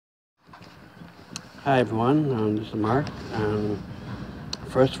Hi everyone, this is Mark.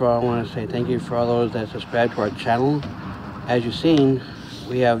 First of all, I want to say thank you for all those that subscribe to our channel. As you've seen,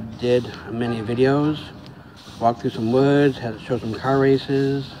 we have did many videos, walked through some woods, had to show some car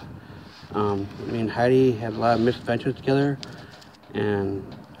races. Me and Heidi had a lot of misadventures together, and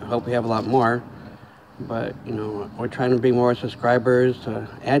I hope we have a lot more. But we're trying to bring more subscribers to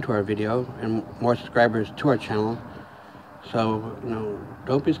add to our video and more subscribers to our channel. So,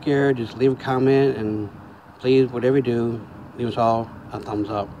 don't be scared. Just leave a comment, and please, whatever you do, leave us all a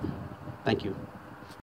thumbs up. Thank you.